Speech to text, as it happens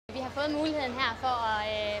fået muligheden her for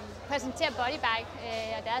at præsentere Body Bike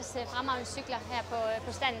og deres fremragende cykler her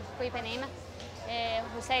på standen på Ipanema.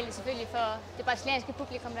 Hovedsageligt selvfølgelig for det brasilianske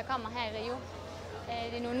publikum, der kommer her i Rio.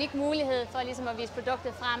 Det er en unik mulighed for ligesom at vise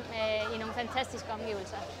produktet frem i nogle fantastiske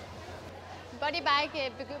omgivelser. Body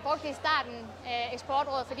Bike brugte i starten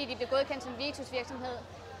Eksportrådet, fordi de blev godkendt som Vitus-virksomhed.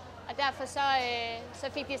 Og derfor så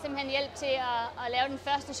fik de simpelthen hjælp til at lave den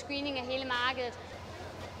første screening af hele markedet.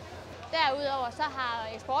 Derudover så har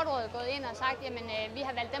Eksportrådet gået ind og sagt, at vi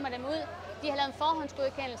har valgt dem og dem ud. De har lavet en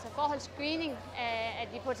forhåndsgodkendelse, forhåndsscreening af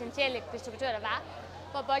de potentielle distributører, der var,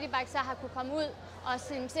 hvor Body Bike så har kunne komme ud og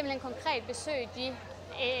simpelthen konkret besøge de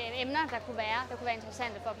emner, der kunne være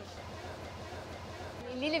interessante for dem.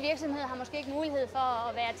 En lille virksomhed har måske ikke mulighed for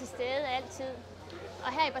at være til stede altid.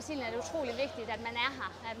 Og her i Brasilien er det utrolig vigtigt, at man er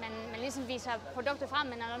her, at man ligesom viser produkter frem,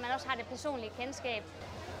 men at man også har det personlige kendskab.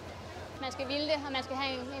 Man skal ville det, og man skal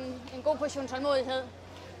have en god portion tålmodighed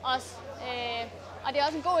også. Og det er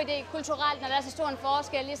også en god idé kulturelt, når der er så stor en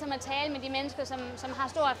forskel, ligesom at tale med de mennesker, som har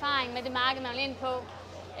stor erfaring med det marked, man vil ind på.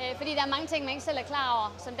 Fordi der er mange ting, man ikke selv er klar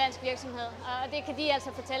over som dansk virksomhed, og det kan de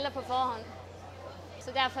altså fortælle dig på forhånd.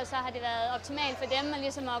 Så derfor så har det været optimalt for dem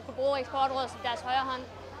ligesom at kunne bruge Eksportrådet som deres højre hånd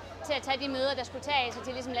til at tage de møder, der skulle tages, og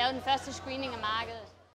til ligesom at lave den første screening af markedet.